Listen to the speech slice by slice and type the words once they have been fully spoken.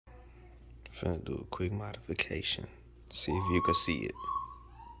Finna do a quick modification. See if you can see it.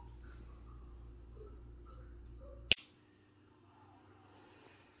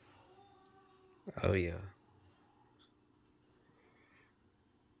 Oh yeah.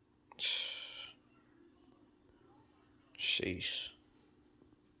 Sheesh.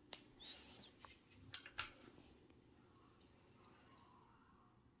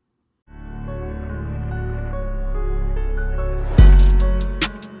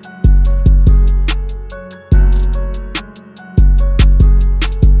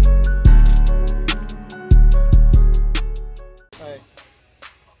 Hey,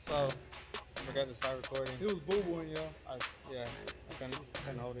 so I forgot to start recording. It was boo-booing, yo. Yeah, I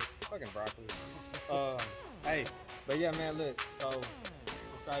couldn't hold it. Fucking broccoli. Hey, but yeah, man, look. So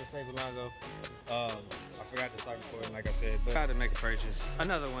subscribe to Save Alonzo. I forgot to start recording, like I said, but I had to make a purchase.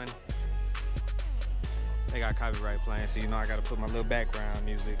 Another one. They got copyright playing, so you know I gotta put my little background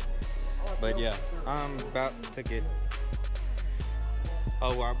music. But yeah, I'm about to get.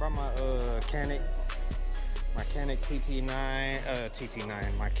 Oh, I brought my Canik TP9,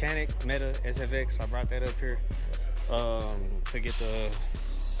 my Canik Meta SFX. I brought that up here to get the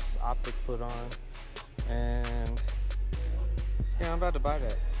optic put on, and yeah, I'm about to buy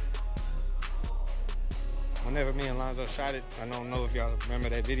that. Whenever me and Lonzo shot it, I don't know if y'all remember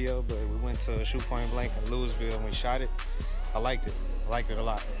that video, but we went to Shoot Point Blank in Louisville and we shot it. I liked it a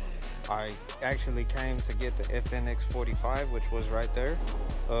lot. I actually came to get the FNX45, which was right there.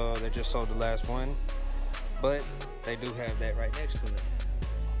 They just sold the last one, but they do have that right next to it.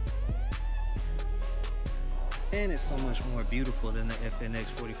 And it's so much more beautiful than the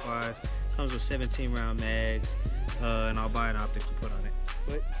FNX45. Comes with 17 round mags, and I'll buy an optic to put on it.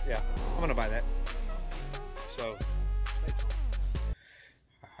 But yeah, I'm gonna buy that. So, stay tuned.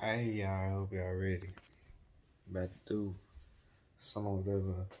 Alright, y'all, I hope y'all ready. About to do somewhat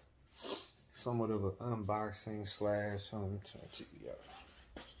of an unboxing slash,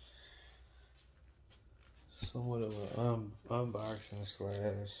 somewhat of an unboxing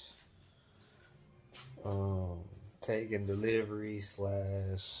slash take and delivery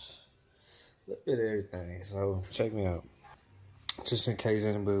slash a little bit of everything. So check me out. Just in case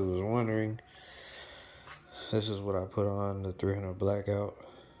anybody was wondering, this is what I put on the 300 blackout.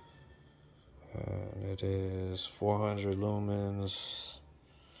 And it is 400 lumens,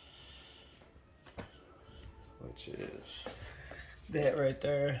 which is that right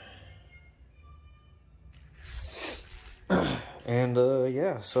there. And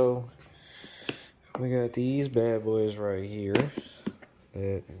yeah, so we got these bad boys right here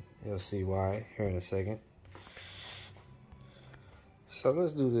that you'll see why here in a second. So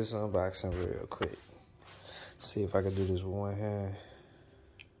let's do this unboxing real quick. See if I can do this with one hand.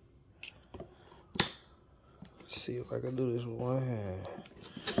 See if I can do this with one hand.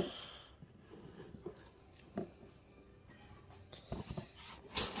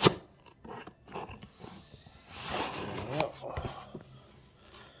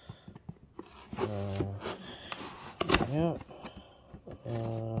 Yep.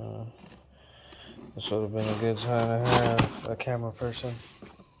 This would have been a good time to have a camera person.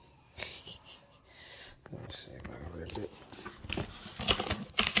 Let me see if I can rip it.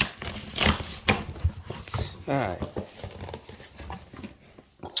 Alright.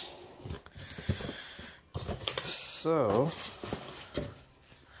 So,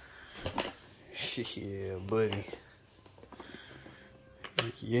 yeah, buddy.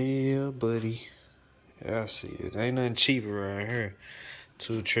 Yeah, buddy. Yeah, I see it. Ain't nothing cheaper around here.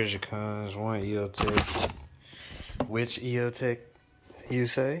 2 Treasure Cons, 1 EOTech. Which EOTech you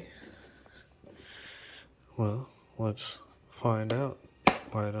say? Well, let's find out.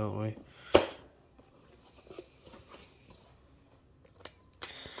 Why don't we?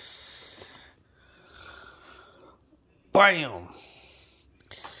 Bam!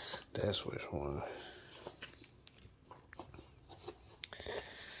 That's which one.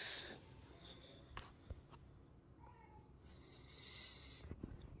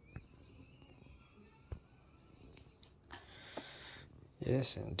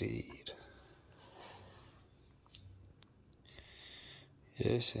 Yes, indeed.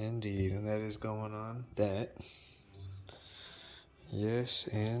 Yes, indeed. And that is going on that. Yes,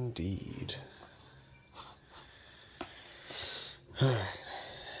 indeed. Alright.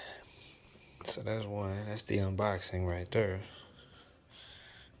 So that's one. That's the unboxing right there.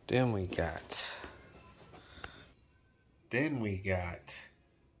 Then we got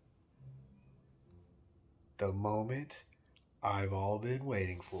the moment I've all been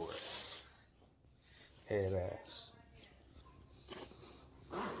waiting for. Head ass.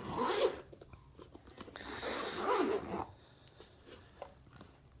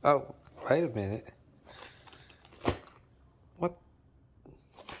 Oh, Wait a minute.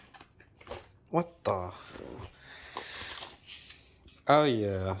 What the? Oh,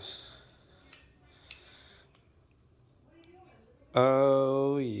 yeah.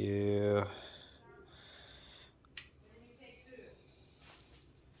 Oh, yeah.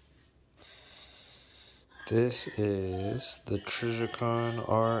 This is the Trijicon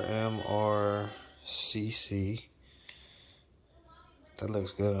RMR CC. That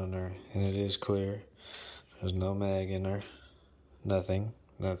looks good on there, and it is clear. There's no mag in there. Nothing.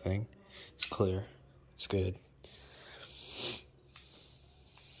 It's clear. It's good.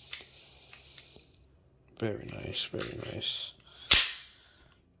 Very nice, very nice.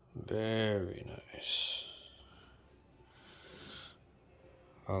 Very nice.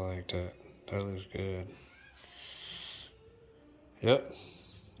 I like that. That looks good. Yep.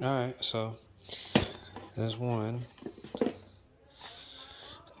 Alright, so there's one.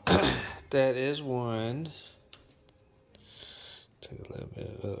 That is one. Take a little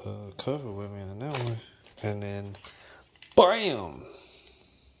bit of cover with me on that one. And then, BAM!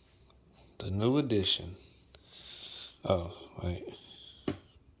 The new edition. Oh, wait.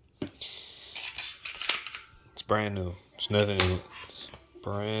 It's brand new. There's nothing in it. It's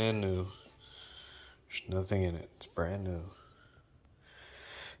brand new. There's nothing in it. It's brand new.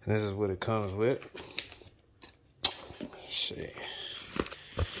 And this is what it comes with. Let's see.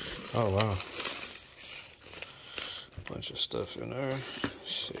 Oh, wow. Bunch of stuff in there. Let's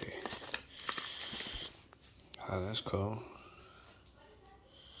see. Oh, that's cool.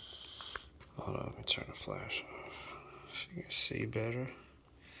 Hold on, let me turn the flash off so you can see better.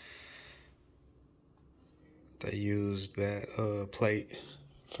 They used that plate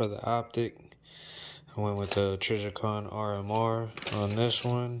for the optic. I went with the Trijicon RMR on this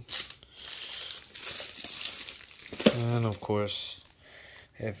one. And of course,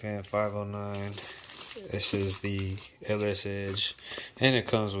 FN 509. This is the LS Edge. And it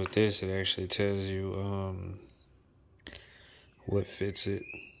comes with this. It actually tells you what fits it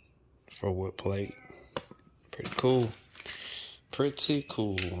for what plate. Pretty cool. Pretty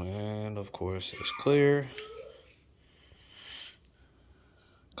cool. And of course, it's clear.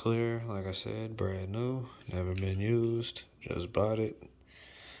 Clear, like I said, brand new, never been used, just bought it.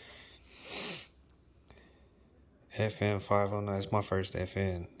 FN 509, it's my first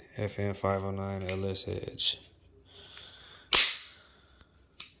FN. FN 509 LS Edge.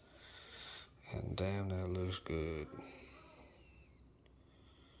 And damn, that looks good.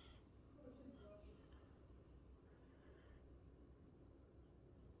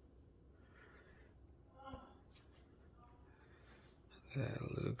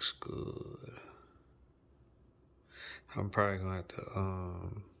 That looks good. I'm probably gonna have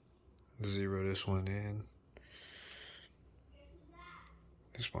to zero this one in.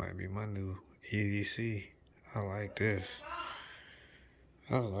 This might be my new EDC. I like this.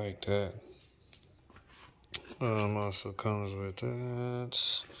 I like that. Also comes with that.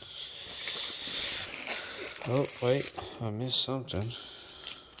 Oh, wait, I missed something.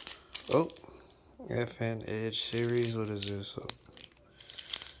 Oh, FN Edge series. What is this? Oh,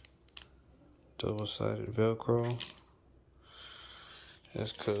 double-sided Velcro.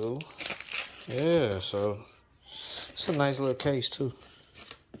 That's cool. Yeah, so it's a nice little case too.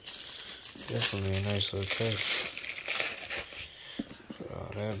 Definitely a nice little case. Put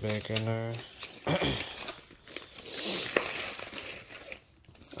all that back in there.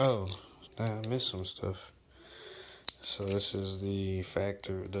 Oh, I missed some stuff. So this is the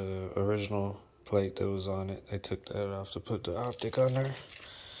the original plate that was on it. They took that off to put the optic on there.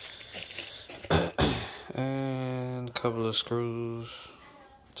 And a couple of screws,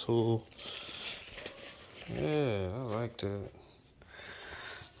 tool. Yeah, I like that.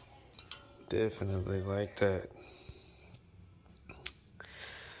 Definitely like that.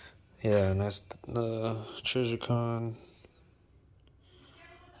 Yeah, and that's the Trijicon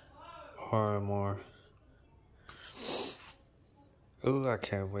RMR. Ooh, I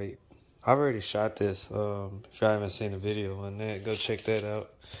can't wait. I've already shot this. If you haven't seen the video on that, go check that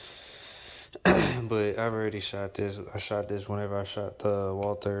out. But I've already shot this. I shot this whenever I shot the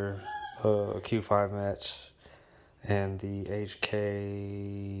Walther Q5 match and the HK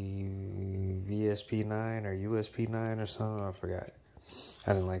VSP9 or USP9 or something. I forgot.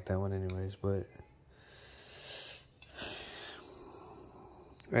 I didn't like that one anyways, but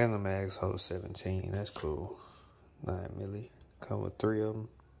and the mags hold 17. That's cool. 9 milli. Come with 3 of them.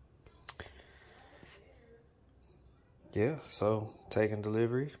 Yeah, so taking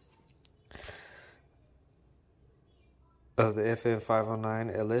delivery of the FN 509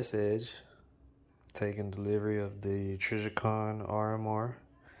 LS Edge. Taking delivery of the Trijicon RMR.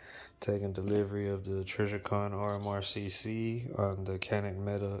 Taking delivery of the TreasureCon RMRCC on the Canon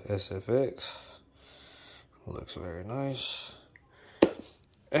Meta SFX. Looks very nice.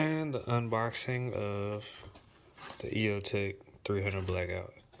 And the unboxing of the EOTech 300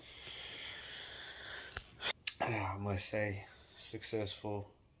 Blackout. I must say, successful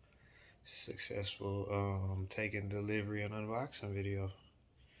taking delivery and unboxing video.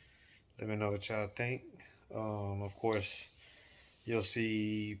 Let me know what y'all think. Of course, you'll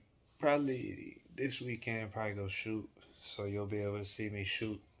see probably this weekend, probably go shoot. So you'll be able to see me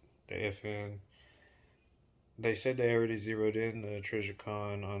shoot the FN. They said they already zeroed in the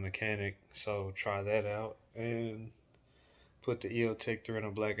TreasureCon on the Canon, so try that out. And put the EOTech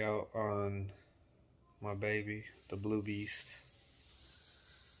 300 Blackout on my baby, the Blue Beast.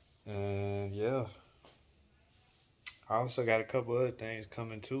 And yeah, I also got a couple other things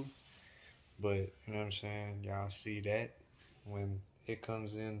coming too, but you know what I'm saying, y'all see that when it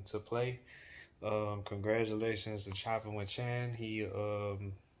comes into play. Congratulations to Chopping with Chan. He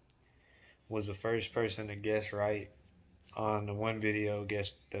was the first person to guess right on the one video,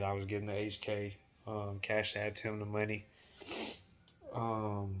 guessed that I was getting the HK. Cash apped him the money.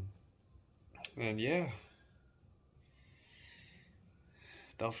 And yeah,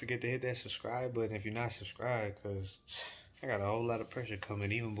 don't forget to hit that subscribe button if you're not subscribed, because I got a whole lot of pressure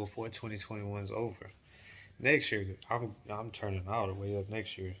coming even before 2021 is over. Next year, I'm turning all the way up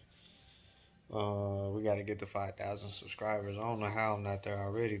next year. We got to get to 5,000 subscribers. I don't know how I'm not there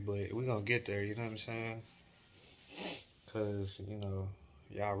already, but we're going to get there, you know what I'm saying? Because, you know,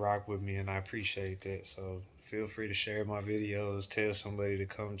 y'all rock with me and I appreciate that. So feel free to share my videos, tell somebody to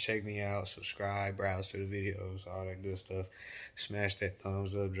come check me out, subscribe, browse through the videos, all that good stuff. Smash that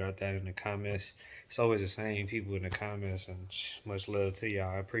thumbs up, drop that in the comments. It's always the same people in the comments, and much love to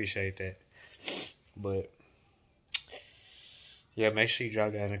y'all. I appreciate that. But yeah, make sure you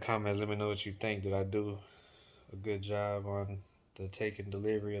drop that in the comments. Let me know what you think. Did I do a good job on the taking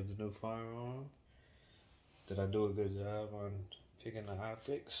delivery of the new firearm? Did I do a good job on picking the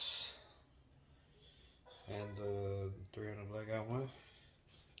optics and the 300 Blackout one?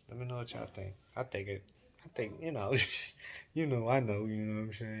 Let me know what y'all think. I think, you know, I know, you know what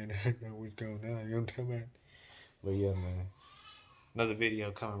I'm saying? I know what's going on, you know what I'm talking about? But yeah, man, another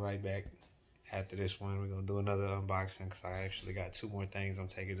video coming right back. After this one, we're going to do another unboxing, because I actually got 2 more things I'm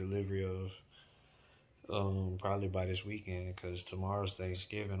taking delivery of probably by this weekend, because tomorrow's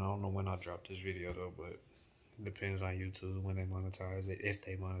Thanksgiving. I don't know when I'll drop this video, though, but it depends on YouTube when they monetize it, if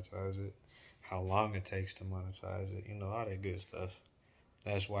they monetize it, how long it takes to monetize it, you know, all that good stuff.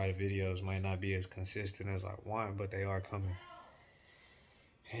 That's why the videos might not be as consistent as I want, but they are coming.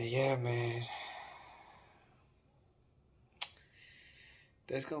 And yeah, man,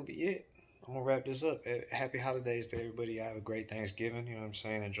 that's going to be it. I'm going to wrap this up. Happy holidays to everybody. Have a great Thanksgiving. You know what I'm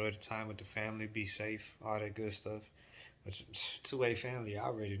saying? Enjoy the time with the family. Be safe. All that good stuff. But 2A family, y'all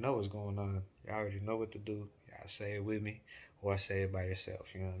already know what's going on. Y'all already know what to do. Y'all say it with me or say it by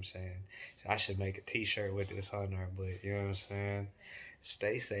yourself. You know what I'm saying? So I should make a t-shirt with this on there. But you know what I'm saying?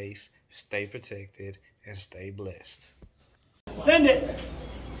 Stay safe. Stay protected. And stay blessed. Send it.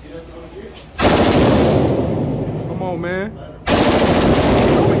 Come on, man.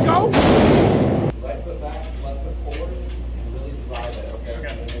 Here we go. Right foot back, left foot forward, and really slide it, okay?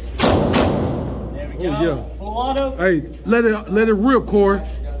 There we go. Yeah. Full auto. Hey, let it rip, Corey.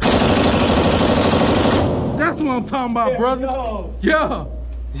 That's what I'm talking about, brother. Go. Yeah.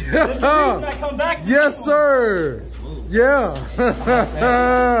 There's a reason I come back to Yes, this sir. Yeah.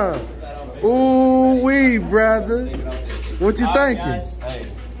 Ooh wee, brother. What you thinking? Guys. Hey.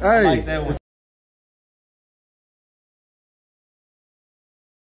 Hey. I like that one.